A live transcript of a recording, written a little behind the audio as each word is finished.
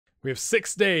We have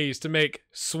 6 days to make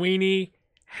Sweeney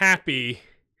happy,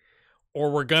 or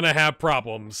we're going to have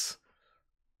problems.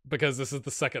 Because this is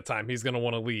the second time he's going to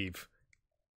want to leave.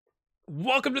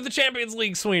 Welcome to the Champions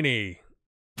League, Sweeney!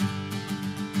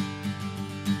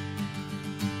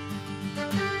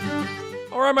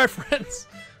 Alright, my friends.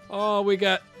 Oh, we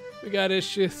got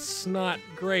issues. Not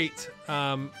great.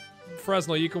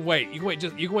 Fresno, you can wait. You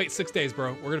can wait 6 days,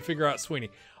 bro. We're gonna figure out Sweeney.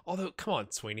 Although, come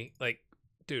on, Sweeney. Like,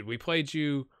 dude, we played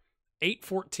you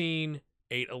 8-14,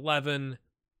 8-11,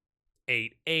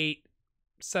 8-8,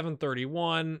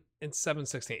 7-31, and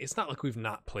 7-16. It's not like we've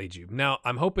not played you. Now,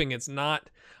 I'm hoping it's not.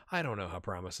 I don't know how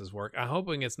promises work. I'm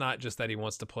hoping it's not just that he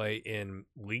wants to play in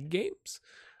league games.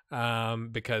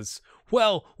 Because,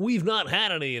 well, we've not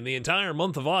had any in the entire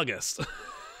month of August.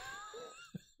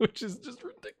 Which is just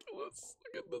ridiculous.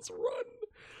 Look at this run.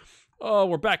 Oh,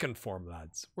 we're back in form,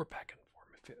 lads. We're back in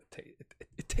form.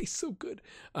 It tastes so good.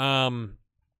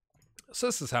 So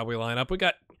this is how we line up. We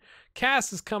got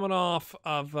Cass is coming off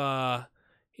of,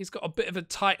 he's got a bit of a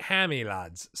tight hammy,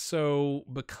 lads. So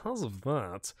because of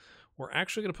that, we're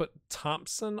actually going to put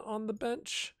Thompson on the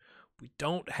bench. We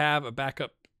don't have a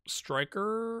backup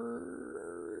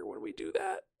striker. When we do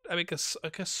that, I mean, a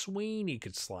Sweeney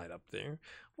could slide up there.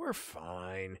 We're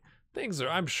fine.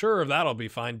 I'm sure that'll be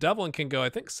fine. Devlin can go, I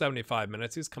think, 75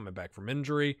 minutes. He's coming back from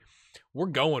injury. We're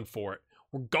going for it.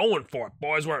 We're going for it,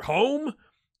 boys. We're at home.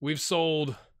 We've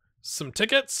sold some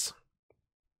tickets.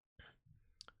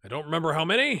 I don't remember how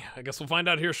many. I guess we'll find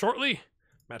out here shortly.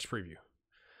 Match preview.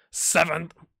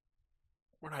 7th.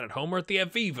 We're not at home. We're at the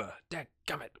Aviva.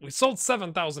 Dadgummit. We sold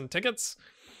 7,000 tickets.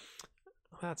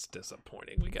 That's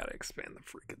disappointing. We got to expand the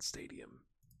freaking stadium.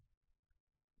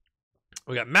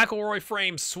 We got McElroy,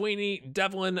 Frame, Sweeney,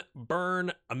 Devlin,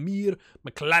 Byrne, Amir,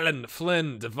 McClellan,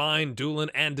 Flynn, Devine, Doolin,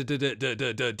 and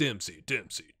Dempsey.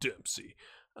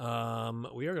 We are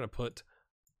going to put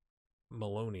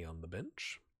Maloney on the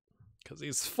bench because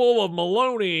he's full of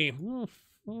Maloney.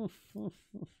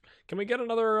 Can we get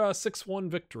another 6-1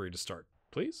 victory to start,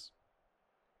 please?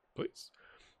 Please.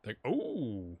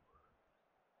 Ooh,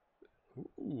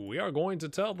 we are going to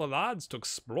tell the lads to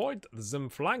exploit them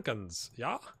flankens.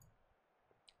 Yeah.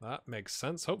 That makes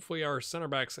sense. Hopefully our center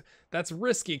backs... That's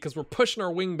risky because we're pushing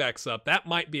our wing backs up. That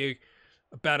might be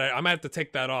a bad idea. I might have to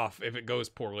take that off if it goes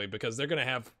poorly because they're going to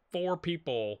have 4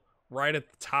 people right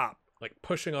at the top, like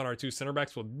pushing on our 2 center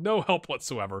backs with no help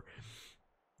whatsoever.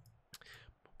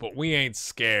 But we ain't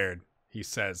scared, he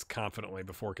says confidently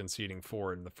before conceding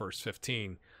 4 in the first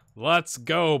 15. Let's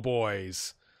go,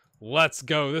 boys. Let's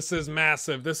go. This is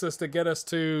massive. This is to get us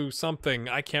to something.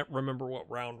 I can't remember what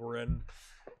round we're in.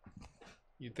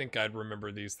 You'd think I'd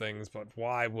remember these things, but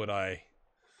why would I?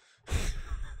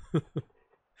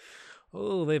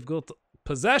 Oh, they've got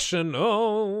possession.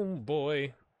 Oh,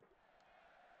 boy.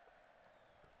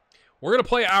 We're going to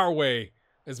play our way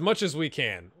as much as we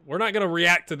can. We're not going to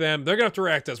react to them. They're going to have to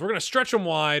react to us. We're going to stretch them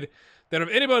wide. They don't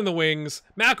have anybody in the wings.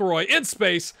 McElroy in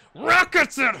space.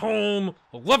 Rockets at home.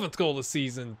 11th goal of the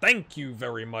season. Thank you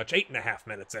very much. 8.5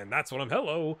 minutes in. That's what I'm...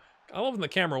 Hello. I love in the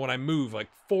camera when I move like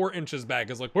 4 inches back.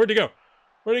 It's like, where'd he go?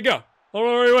 Where'd he go? I don't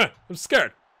know where he went. I'm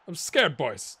scared. I'm scared,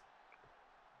 boys.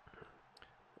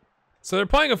 So they're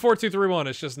playing a 4-2-3-1.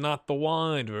 It's just not the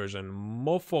wide version.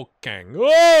 Mofokang.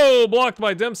 Oh, blocked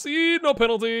by Dempsey. No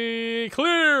penalty.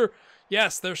 Clear.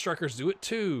 Yes, their strikers do it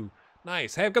too.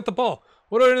 Nice. Hey, I've got the ball.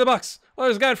 What do I do in the box? Oh,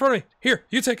 there's a guy in front of me. Here,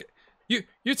 you take it.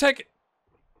 You take it.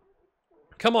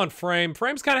 Come on, Frame.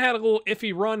 Frame's kind of had a little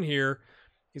iffy run here.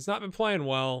 He's not been playing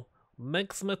well.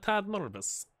 Makes me tad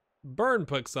nervous. Byrne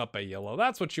picks up a yellow.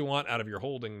 That's what you want out of your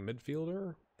holding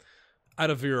midfielder. Out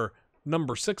of your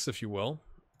number 6, if you will.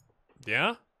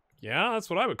 Yeah? Yeah, that's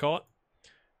what I would call it.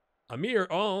 Amir.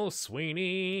 Oh,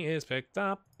 Sweeney is picked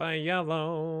up a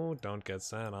yellow. Don't get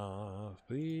sent off,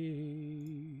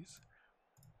 please.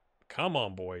 Come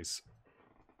on, boys.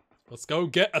 Let's go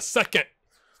get a second.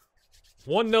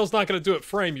 1-0's not going to do it,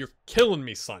 Frame. You're killing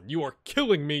me, son. You are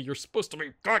killing me. You're supposed to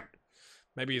be good.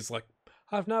 Maybe he's like,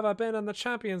 I've never been in the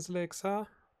Champions League, sir.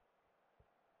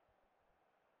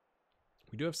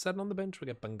 We do have Seddon on the bench. We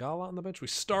got Bengala on the bench. We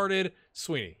started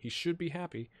Sweeney. He should be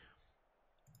happy.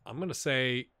 I'm going to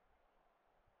say,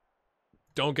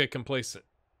 don't get complacent.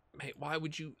 Mate, why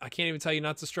would you? I can't even tell you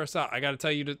not to stress out. I got to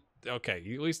tell you to, okay,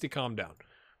 at least you calm down.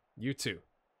 You too.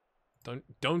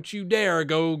 Don't you dare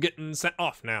go getting sent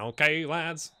off now, okay,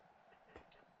 lads?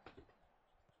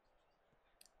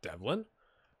 Devlin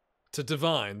to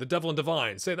Divine. The Devlin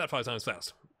Divine. Say that 5 times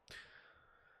fast.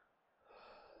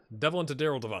 Devlin to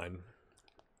Daryl Divine.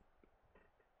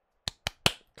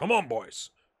 Come on,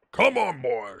 boys. Come on,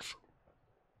 boys.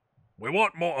 We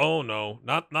want more. Oh, no.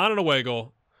 Not an away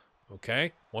goal.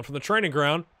 Okay, one from the training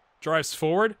ground. Drives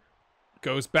forward.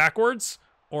 Goes backwards.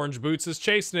 Orange Boots is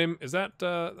chasing him. Is that,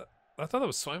 I thought that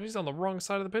was Sweeney. He's on the wrong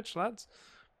side of the pitch, lads.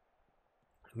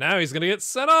 Now he's going to get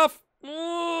sent off.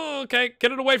 Ooh, okay,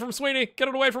 get it away from Sweeney. Get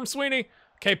it away from Sweeney.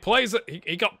 Okay, plays it.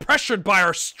 He got pressured by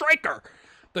our striker.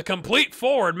 The complete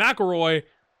forward, McElroy.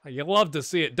 You love to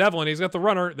see it. Devlin, he's got the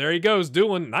runner. There he goes,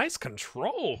 Doolin. Nice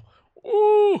control.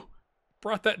 Ooh,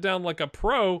 brought that down like a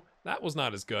pro. That was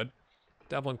not as good.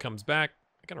 Devlin comes back.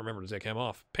 I gotta remember to take him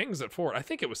off. Pings it forward. I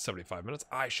think it was 75 minutes.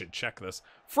 I should check this.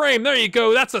 Frame, there you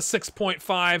go. That's a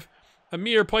 6.5.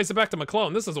 Amir plays it back to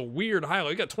McClellan. This is a weird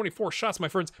highlight. You got 24 shots, my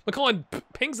friends. McClellan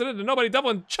pings it into nobody.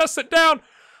 Devlin chests it down.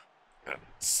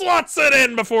 Slots it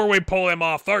in before we pull him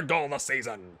off. Third goal of the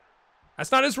season.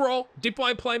 That's not his role. Deep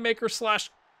line playmaker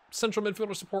 / central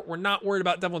midfielder support. We're not worried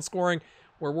about Devlin scoring.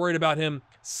 We're worried about him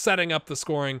setting up the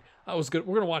scoring. That was good.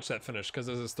 We're going to watch that finish because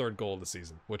it's his third goal of the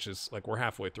season, which is like we're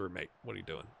halfway through, mate. What are you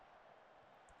doing?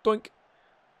 Doink.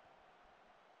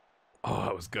 Oh,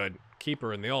 that was good.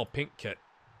 Keeper in the all pink kit.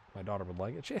 My daughter would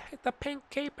like it. She hit the pink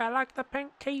keeper. I like the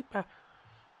pink keeper.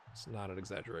 It's not an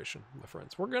exaggeration, my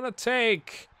friends. We're going to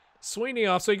take Sweeney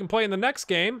off so he can play in the next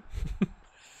game.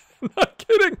 Not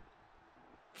kidding.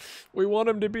 We want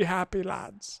him to be happy,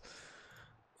 lads.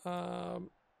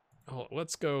 Oh,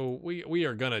 let's go. We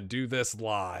are going to do this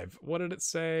live. What did it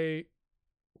say?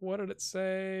 What did it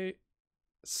say?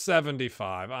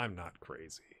 75. I'm not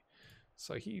crazy.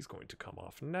 So he's going to come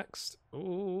off next.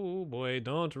 Oh, boy,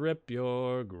 don't rip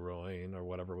your groin or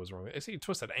whatever was wrong. I see you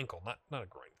twisted ankle, not a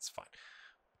groin. It's fine.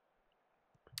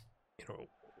 You know,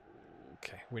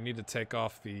 okay. We need to take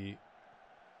off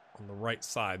on the right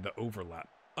side, the overlap.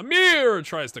 Amir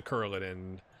tries to curl it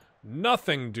in.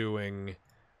 Nothing doing.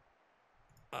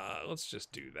 Let's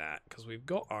just do that because we've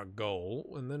got our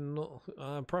goal. And then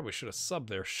I probably should have subbed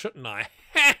there, shouldn't I?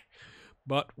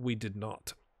 But we did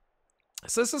not.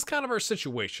 So this is kind of our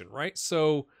situation, right?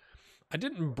 So I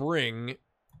didn't bring,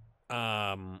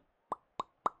 or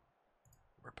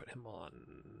put him on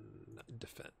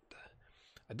defend.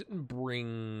 I didn't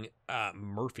bring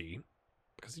Murphy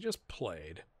because he just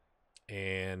played.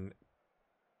 And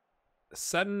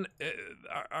Seddon,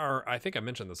 I think I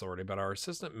mentioned this already, but our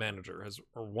assistant manager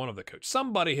or one of the coach,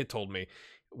 somebody had told me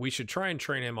we should try and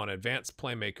train him on advanced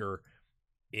playmaker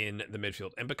in the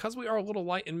midfield. And because we are a little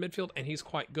light in midfield and he's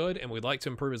quite good and we'd like to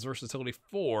improve his versatility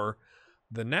for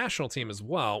the national team as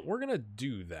well, we're going to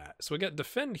do that. So we got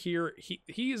defend here.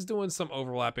 He is doing some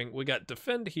overlapping. We got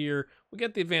defend here. We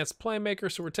get the advanced playmaker.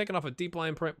 So we're taking off a deep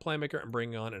line playmaker and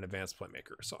bringing on an advanced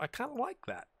playmaker. So I kind of like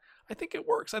that. I think it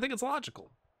works. I think it's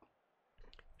logical.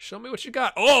 Show me what you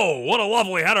got. Oh, what a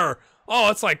lovely header.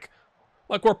 Oh, it's like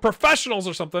we're professionals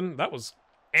or something. That was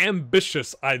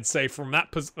ambitious, I'd say, from that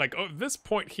this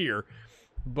point here.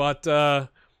 But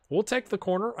we'll take the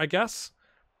corner, I guess.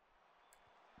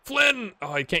 Flynn!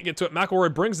 Oh, he can't get to it.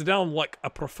 McElroy brings it down like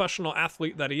a professional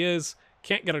athlete that he is.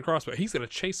 Can't get across, but he's going to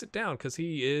chase it down because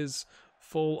he is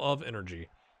full of energy.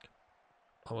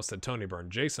 Almost said Tony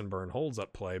Byrne. Jason Byrne holds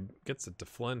up play, gets it to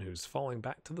Flynn, who's falling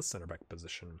back to the center back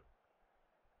position.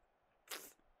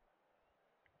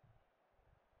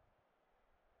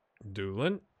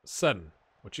 Doolin. Seddon.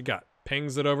 What you got?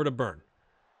 Pings it over to Byrne.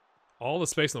 All the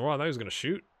space in the world. I thought he was going to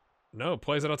shoot. No,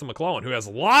 plays it out to McClellan, who has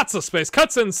lots of space.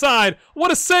 Cuts inside. What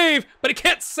a save! But he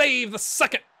can't save the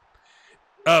second.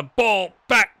 Ball,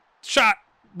 back, shot,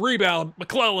 rebound.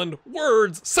 McClellan,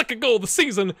 words, second goal of the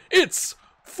season. It's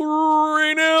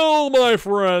 3-0, my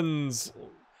friends.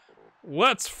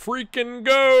 Let's freaking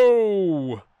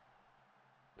go.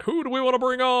 Who do we want to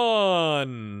bring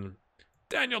on?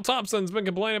 Daniel Thompson's been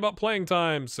complaining about playing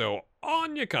time, so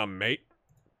on you come, mate.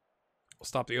 We'll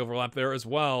stop the overlap there as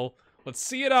well. Let's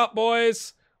see it out,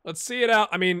 boys. Let's see it out.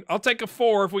 I mean, I'll take a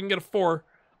 4 if we can get a 4.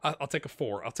 I'll take a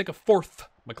 4. I'll take a 4th.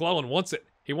 McClellan wants it.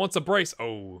 He wants a brace.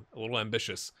 Oh, a little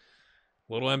ambitious.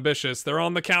 A little ambitious. They're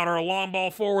on the counter. A long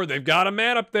ball forward. They've got a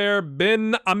man up there.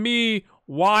 Ben Ami.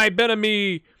 Why Ben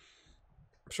Ami?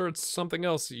 I'm sure it's something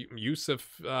else.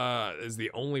 Yusuf is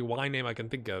the only Y name I can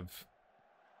think of.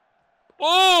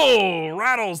 Oh,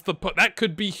 rattles the put. That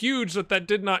could be huge that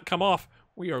did not come off.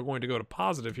 We are going to go to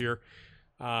positive here.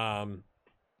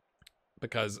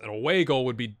 Because an away goal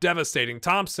would be devastating.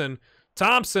 Thompson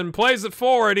plays it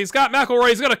forward. He's got McElroy.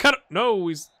 He's going to cut it. No,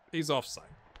 he's offside.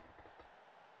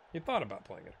 He thought about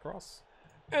playing it across.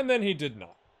 And then he did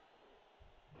not.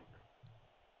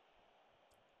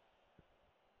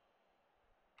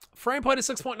 Frame played a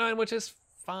 6.9, which is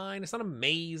fine. It's not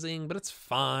amazing, but it's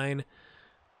fine.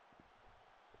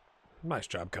 Nice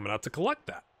job coming out to collect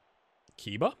that.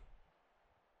 Kiba.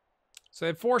 So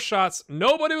they have 4 shots.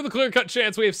 Nobody with a clear-cut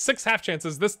chance. We have 6 half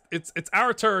chances. It's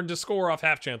our turn to score off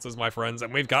half chances, my friends,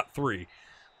 and we've got 3.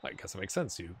 I guess it makes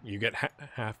sense. You get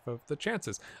half of the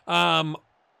chances.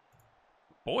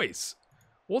 Boys,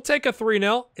 we'll take a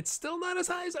 3-0. It's still not as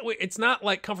high as that. It's not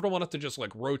like comfortable enough to just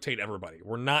like rotate everybody.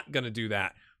 We're not gonna do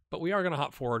that, but we are gonna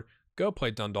hop forward. Go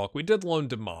play Dundalk. We did loan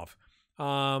Demov.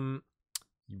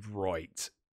 Right,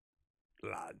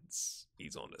 lads.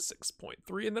 He's on a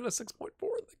 6.3 and then a 6.4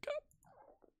 in the cup.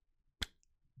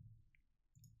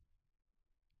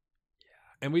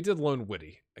 And we did loan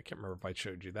Witty. I can't remember if I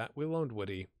showed you that. We loaned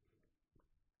Witty.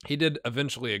 He did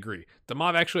eventually agree.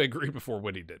 Demov actually agreed before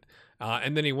Witty did.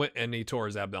 And then he went and he tore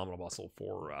his abdominal muscle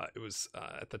for, it was,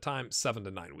 at the time, 7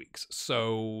 to 9 weeks.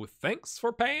 So thanks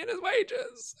for paying his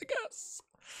wages, I guess.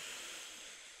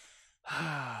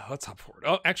 Let's hop forward.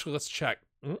 Oh, actually, let's check.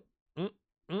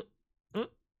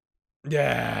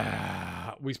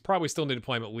 Yeah. We probably still need to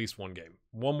play him at least one game.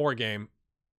 One more game.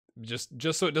 Just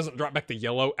so it doesn't drop back to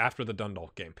yellow after the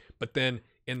Dundalk game. But then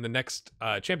in the next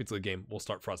Champions League game, we'll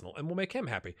start Fresnel and we'll make him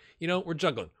happy. You know, we're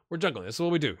juggling. We're juggling. This is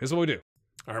what we do. This is what we do.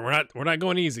 All right, we're not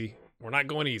going easy. We're not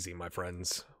going easy, my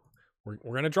friends.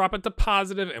 We're gonna drop it to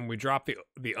positive, and we drop the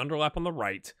underlap on the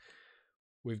right.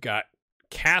 We've got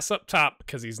Cass up top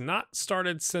because he's not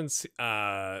started since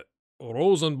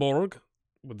Rosenborg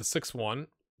with the 6-1.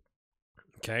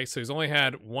 Okay, so he's only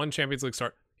had 1 Champions League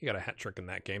start. He got a hat trick in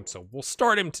that game, so we'll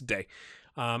start him today.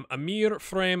 Amir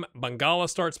Frame Bangala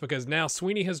starts because now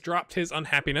Sweeney has dropped his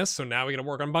unhappiness, so now we got to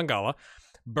work on Bangala.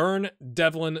 Byrne,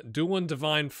 Devlin, Doolin,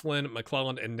 Devine, Flynn,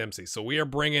 McClelland, and Dempsey. So we are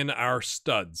bringing our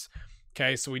studs.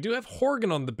 Okay, so we do have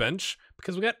Horgan on the bench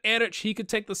because we got Erich. He could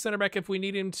take the center back if we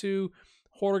need him to.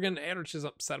 Horgan, Erich is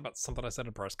upset about something I said at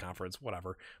a press conference,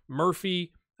 whatever.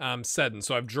 Murphy, Seddon.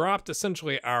 So I've dropped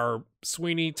essentially our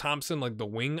Sweeney, Thompson, like the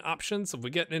wing options. If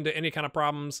we get into any kind of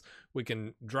problems, we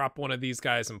can drop one of these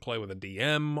guys and play with a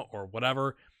DM or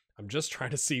whatever. I'm just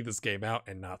trying to see this game out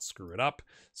and not screw it up.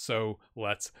 So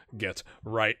let's get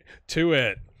right to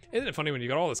it. Isn't it funny when you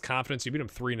got all this confidence, you beat them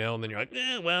 3-0, and then you're like,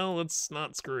 well, let's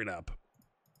not screw it up.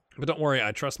 But don't worry,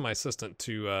 I trust my assistant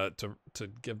to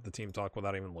give the team talk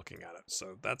without even looking at it.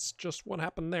 So that's just what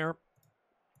happened there.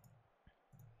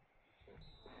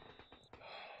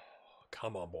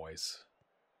 Come on, boys.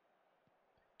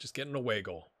 Just get an away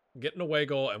goal. Get an away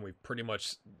goal, and we've pretty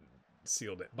much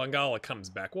sealed it. Bangala comes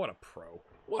back. What a pro.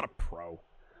 What a pro.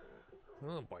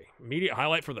 Oh, boy. Immediate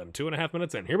highlight for them. 2.5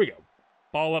 minutes in. Here we go.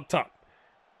 Ball up top.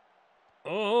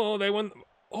 Oh, they won.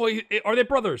 Oh, are they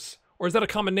brothers? Or is that a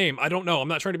common name? I don't know. I'm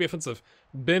not trying to be offensive.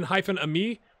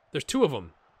 Ben-Ami? There's 2 of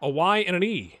them. A Y and an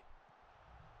E.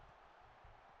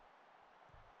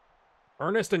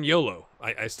 Ernest and YOLO.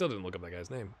 I still didn't look up that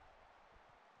guy's name.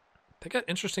 They got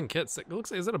interesting kits. It looks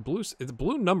like, is it a blue? It's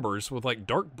blue numbers with like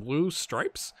dark blue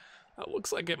stripes. That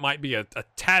looks like it might be a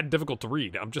tad difficult to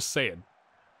read. I'm just saying.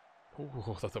 Ooh,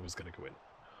 I thought that was gonna go in.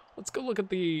 Let's go look at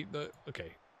the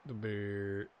okay.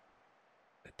 It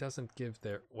doesn't give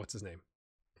their, what's his name?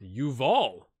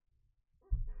 Yuval.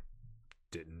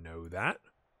 Didn't know that.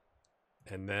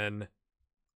 And then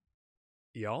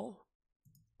y'all,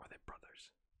 are they brothers?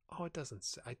 Oh, it doesn't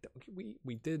say.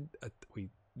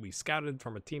 We scouted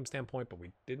from a team standpoint, but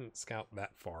we didn't scout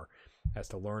that far as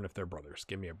to learn if they're brothers.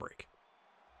 Give me a break.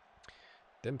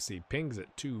 Dempsey pings it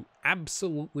to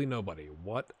absolutely nobody.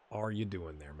 What are you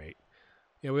doing there, mate?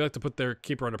 Yeah, we like to put their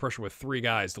keeper under pressure with 3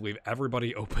 guys to leave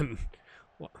everybody open.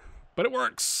 But it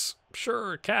works.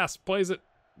 Sure, Cass plays it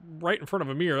right in front of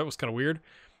Amir. That was kind of weird.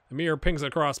 Amir pings it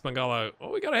across Bangala.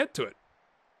 Oh, we got to head to it.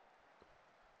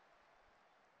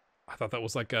 I thought that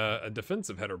was like a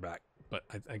defensive header back. But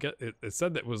I get it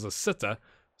said that it was a sitta,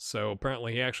 so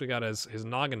apparently he actually got his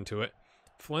noggin to it.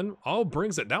 Flynn,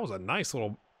 brings it. That was a nice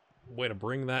little way to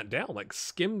bring that down, like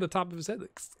skim the top of his head.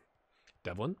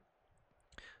 Devlin.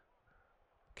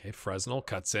 Okay, Fresnel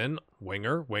cuts in.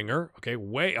 Winger. Okay,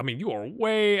 you are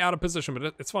way out of position,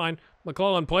 but it's fine.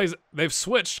 McClelland plays it. They've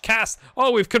switched. Cast.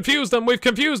 Oh, we've confused them. We've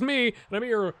confused me. And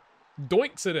Amir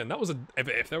doinks it in. That was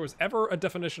if there was ever a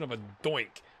definition of a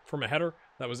doink from a header,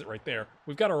 that was it right there.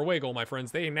 We've got our away goal, my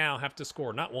friends. They now have to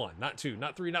score not 1, not 2,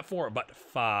 not 3, not 4, but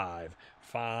 5.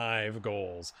 5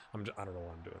 goals. I don't know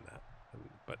why I'm doing that,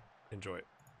 but enjoy it.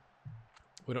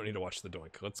 We don't need to watch the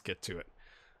doink. Let's get to it.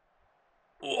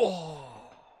 Oh,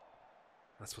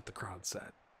 that's what the crowd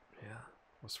said. Yeah,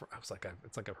 I was like,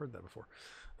 it's like I've heard that before.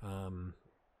 Come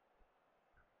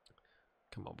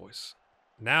on, boys.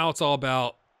 Now it's all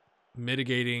about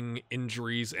mitigating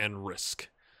injuries and risk.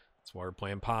 That's why we're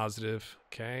playing positive.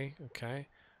 Okay.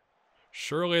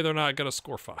 Surely they're not going to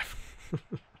score 5.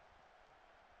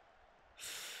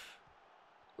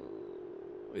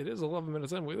 It is 11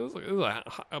 minutes in. There's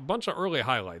a bunch of early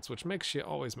highlights, which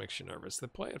always makes you nervous. They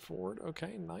play it forward.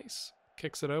 Okay, nice.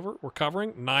 Kicks it over. We're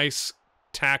covering. Nice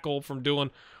tackle from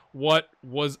doing what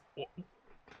was...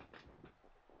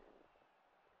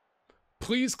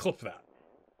 Please clip that.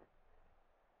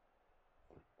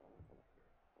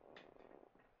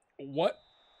 What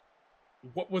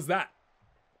was that?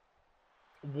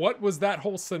 What was that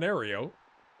whole scenario?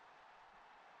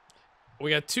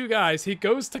 We got two guys. He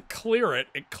goes to clear it.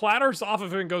 It clatters off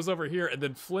of him and goes over here. And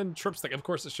then Flynn trips the... Of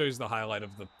course, it shows the highlight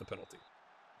of the penalty.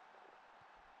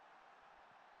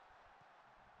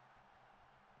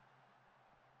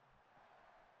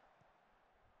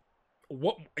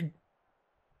 What...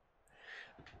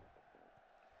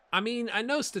 I mean, I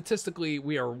know statistically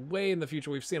we are way in the future.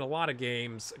 We've seen a lot of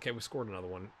games. Okay, we scored another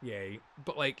one. Yay.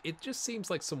 But, like, it just seems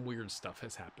like some weird stuff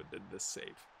has happened in this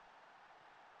save.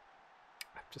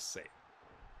 I'm just saying.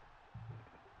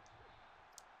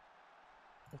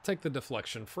 We'll take the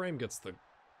deflection. Frame gets the...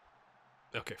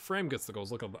 Okay, Frame gets the goals.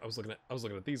 Look, I was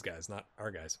looking at these guys, not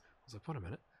our guys. I was like, wait a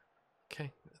minute.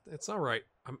 Okay, it's all right.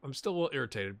 I'm still a little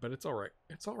irritated, but it's all right.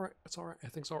 It's all right. It's all right. I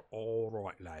think it's all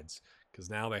right, lads. Because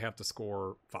now they have to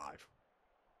score 5.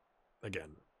 Again.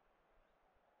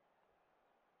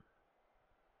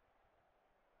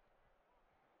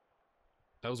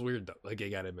 That was weird, though. Like, I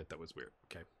gotta admit, that was weird.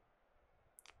 Okay.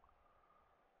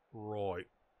 Right.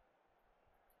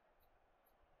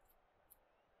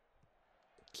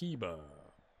 Kiba.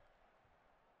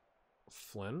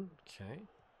 Flynn. Okay.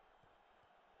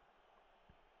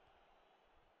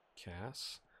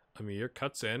 Cass. Amir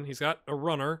cuts in. He's got a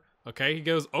runner. Okay, he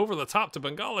goes over the top to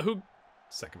Bengala, who...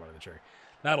 Second bite of the cherry.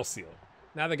 That'll seal it.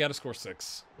 Now they got to score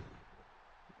 6.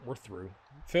 We're through.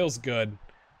 Feels good.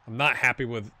 I'm not happy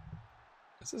with...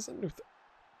 Is this a new...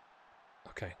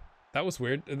 Okay, that was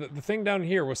weird. The thing down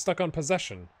here was stuck on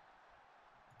possession.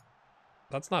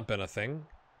 That's not been a thing.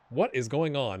 What is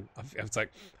going on? It's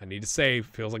like, I need to save.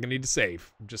 Feels like I need to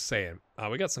save. I'm just saying.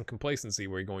 We got some complacency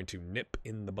we're going to nip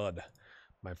in the bud,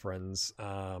 my friends.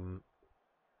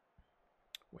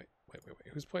 Wait.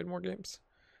 Who's played more games?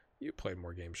 You played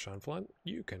more games, Sean Flynn.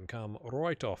 You can come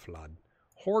right off, lad.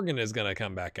 Horgan is going to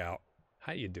come back out.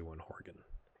 How you doing, Horgan?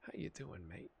 How you doing,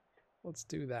 mate? Let's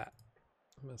do that.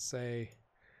 I'm going to say,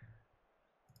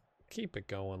 keep it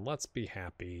going. Let's be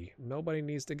happy. Nobody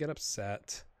needs to get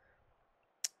upset.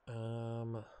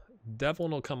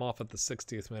 Devlin will come off at the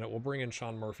 60th minute. We'll bring in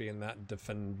Sean Murphy in that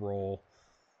defend role.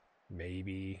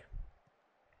 Maybe.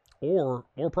 Or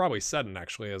probably Seddon,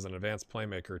 actually, as an advanced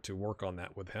playmaker to work on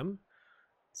that with him.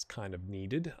 It's kind of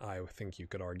needed, I think you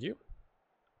could argue.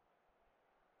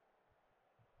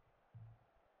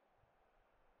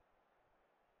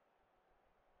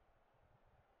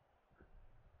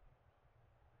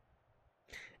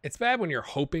 It's bad when you're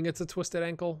hoping it's a twisted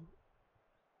ankle.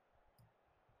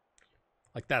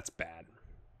 Like, that's bad.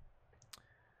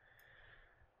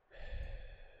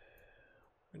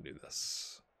 I'm going to do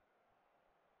this.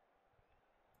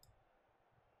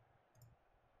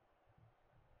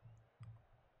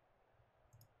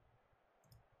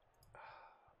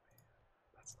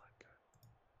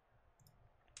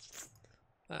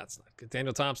 That's not good.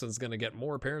 Daniel Thompson's going to get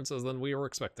more appearances than we were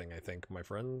expecting, I think, my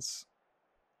friends.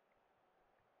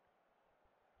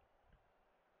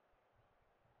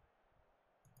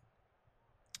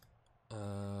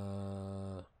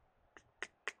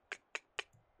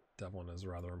 Devlin is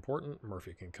rather important.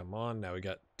 Murphy can come on. Now we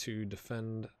got 2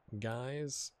 defend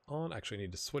guys on. Actually,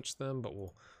 need to switch them, but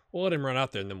we'll let him run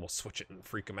out there, and then we'll switch it and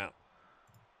freak him out.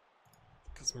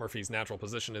 Because Murphy's natural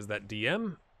position is that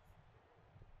DM.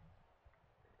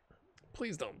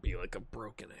 Please don't be like a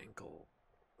broken ankle,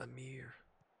 Amir.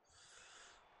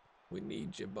 We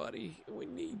need you, buddy. We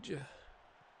need you.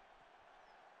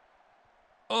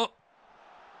 Oh!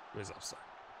 He's offside.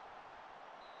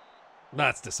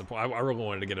 That's disappointing. I really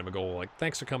wanted to get him a goal. Like,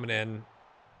 thanks for coming in.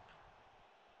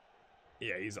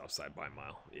 Yeah, he's offside by a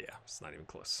mile. Yeah, it's not even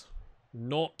close.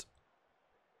 Not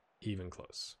even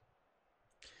close.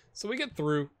 So we get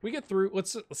through.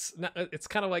 Let's it's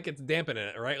kind of like it's dampening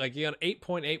it, right? Like, you got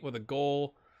 8.8 with a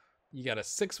goal. You got a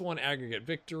 6-1 aggregate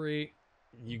victory.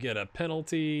 You get a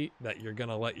penalty that you're going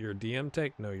to let your DM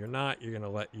take. No, you're not. You're going to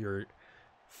let your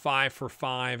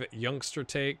 5-for-5 youngster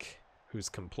take, who's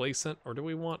complacent. Or do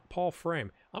we want Paul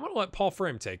Frame? I'm going to let Paul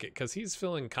Frame take it because he's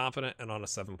feeling confident and on a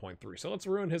 7.3. So let's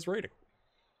ruin his rating.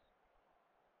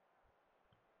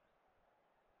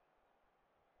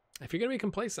 If you're going to be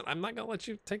complacent, I'm not going to let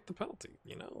you take the penalty.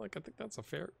 You know, like, I think that's a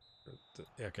fair...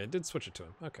 Yeah, okay, I did switch it to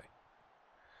him. Okay.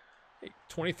 Hey,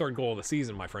 23rd goal of the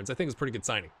season, my friends. I think it's a pretty good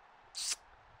signing.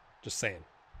 Just saying.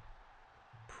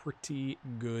 pretty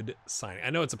good signing. I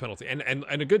know it's a penalty, and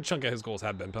a good chunk of his goals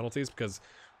have been penalties, because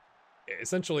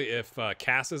essentially if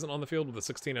Cass isn't on the field with a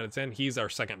 16 out of 10, he's our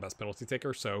second best penalty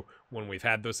taker. So when we've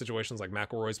had those situations, like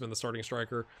McElroy's been the starting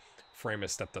striker, Frame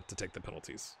has stepped up to take the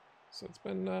penalties. So it's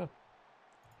been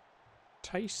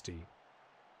tasty.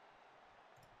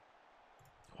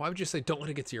 Why would you say don't let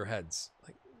it get to your heads?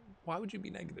 Like, why would you be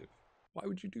negative? Why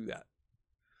would you do that?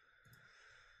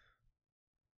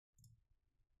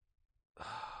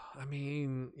 I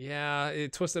mean, yeah, a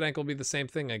twisted ankle would be the same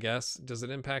thing, I guess. Does it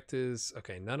impact his...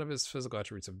 Okay, none of his physical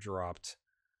attributes have dropped.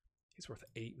 He's worth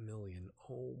 $8 million.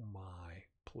 Oh my.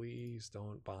 Please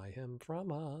don't buy him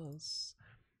from us.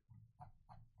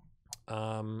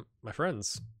 My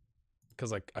friends,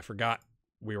 because like I forgot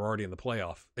we were already in the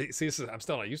playoff. See, I'm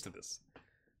still not used to this.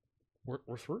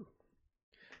 We're through.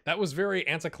 That was very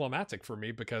anticlimactic for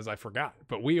me because I forgot.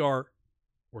 But we're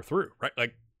through, right?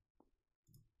 Like,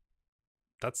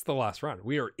 that's the last round.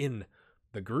 We are in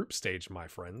the group stage, my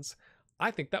friends.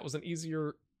 I think that was an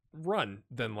easier run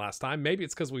than last time. Maybe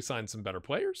it's because we signed some better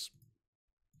players.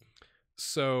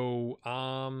 So,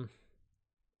 how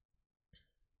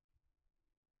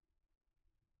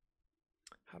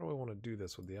do I want to do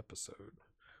this with the episode?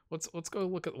 Let's go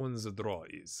look at when the draw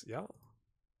is, yeah?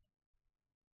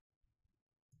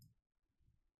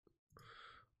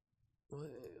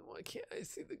 Why can't I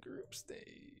see the group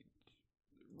stage?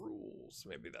 Rules.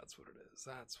 Maybe that's what it is.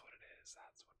 That's what it is.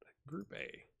 That's what Group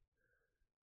A.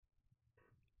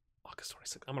 August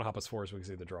 26th. I'm going to hop us forward so we can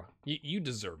see the draw. You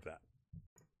deserve that.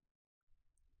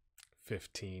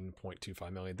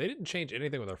 15.25 million. They didn't change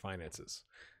anything with our finances.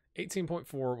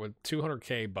 18.4 with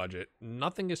 200K budget.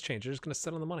 Nothing has changed. They're just going to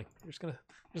sit on the money. They're just going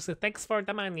to say, thanks for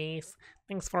the monies.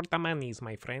 Thanks for the monies,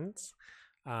 my friends.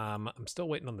 I'm still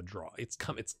waiting on the draw. It's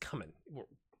coming.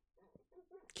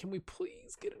 Can we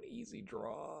please get an easy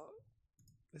draw?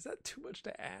 Is that too much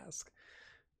to ask?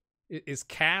 Is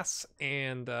Cass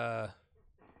and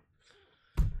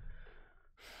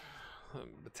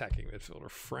attacking midfielder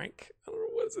Frank? I don't know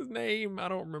what's his name. I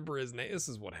don't remember his name. This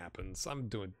is what happens. I'm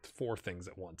doing 4 things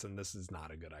at once, and this is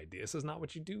not a good idea. This is not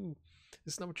what you do.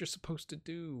 This is not what you're supposed to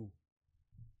do.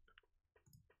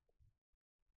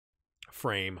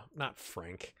 Frame, not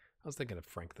Frank. I was thinking of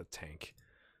Frank the Tank.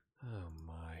 Oh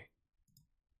my.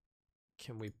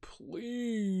 Can we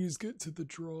please get to the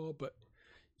draw? But,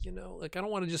 you know, like, I don't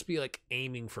want to just be, like,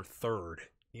 aiming for third.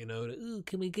 You know, ooh,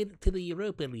 can we get to the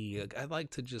Europa League? I'd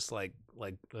like to just, like,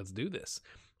 let's do this.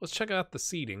 Let's check out the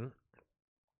seeding.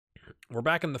 We're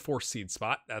back in the 4th seed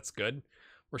spot. That's good.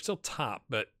 We're still top,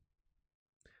 but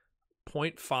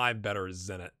 0.5 better is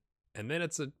Zenit. And then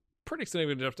it's a pretty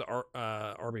significant up to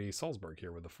RB Salzburg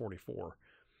here with a 44.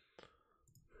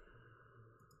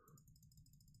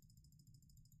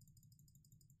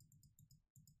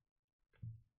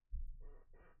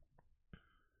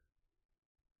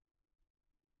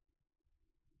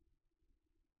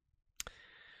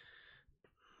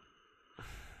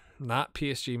 Not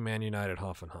PSG, Man United,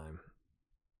 Hoffenheim.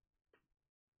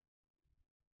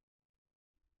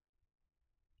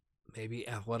 Maybe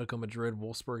Atletico Madrid,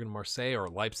 Wolfsburg, and Marseille, or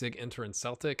Leipzig, Inter, and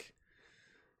Celtic.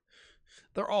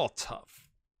 They're all tough.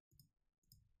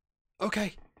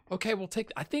 Okay, we'll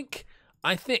take. I think.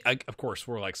 Of course,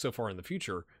 we're like so far in the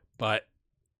future, but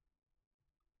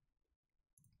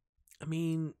I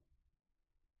mean,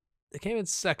 they came in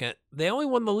second. They only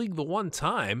won the league the one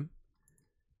time.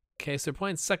 Okay, so they're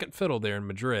playing second fiddle there in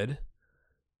Madrid.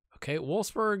 Okay,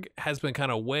 Wolfsburg has been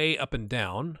kind of way up and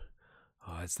down.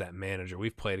 Oh, it's that manager.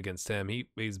 We've played against him.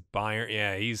 He's Bayern.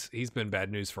 Yeah, he's been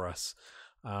bad news for us.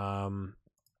 And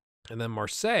then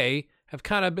Marseille have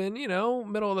kind of been, you know,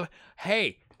 middle of the...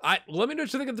 Hey, let me know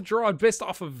what you think of the draw based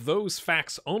off of those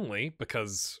facts only,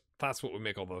 because that's what we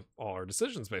make all our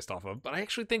decisions based off of. But I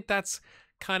actually think that's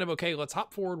kind of okay. Let's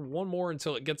hop forward one more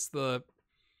until it gets the...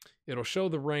 It'll show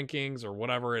the rankings or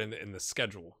whatever in the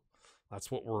schedule.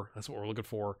 That's what we're looking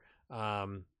for.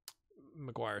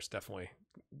 McGuire's definitely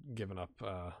given up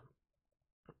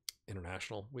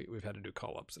international. We've had to do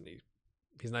call ups, and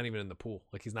he's not even in the pool.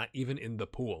 Like, he's not even in the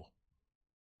pool.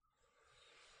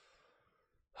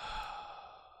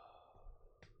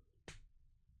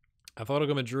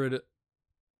 Atletico Madrid.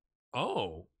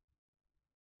 Oh,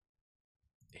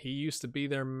 he used to be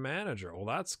their manager. Well,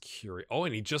 that's curious. Oh,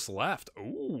 and he just left.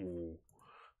 Ooh,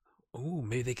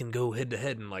 maybe they can go head to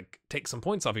head and like take some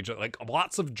points off each other. Like,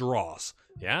 lots of draws.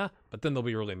 Yeah, but then they'll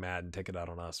be really mad and take it out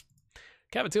on us.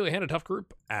 Cabinteely had a tough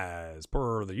group as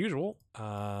per the usual.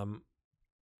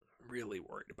 Really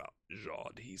worried about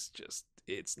Jod.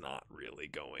 It's not really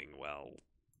going well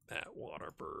at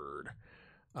Waterbird.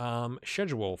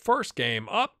 Schedule. First game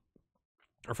up.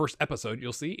 Our first episode,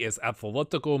 you'll see, is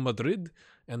Atletico Madrid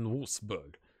and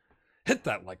Wolfsburg. Hit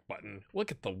that like button.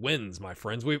 Look at the wins, my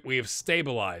friends. We've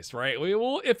stabilized, right? We were a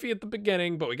little iffy at the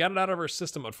beginning, but we got it out of our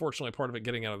system. Unfortunately, part of it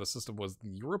getting out of the system was the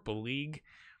Europa League.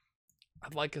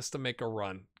 I'd like us to make a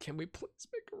run. Can we please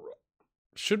make a run?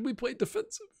 Should we play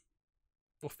defensive?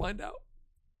 We'll find out.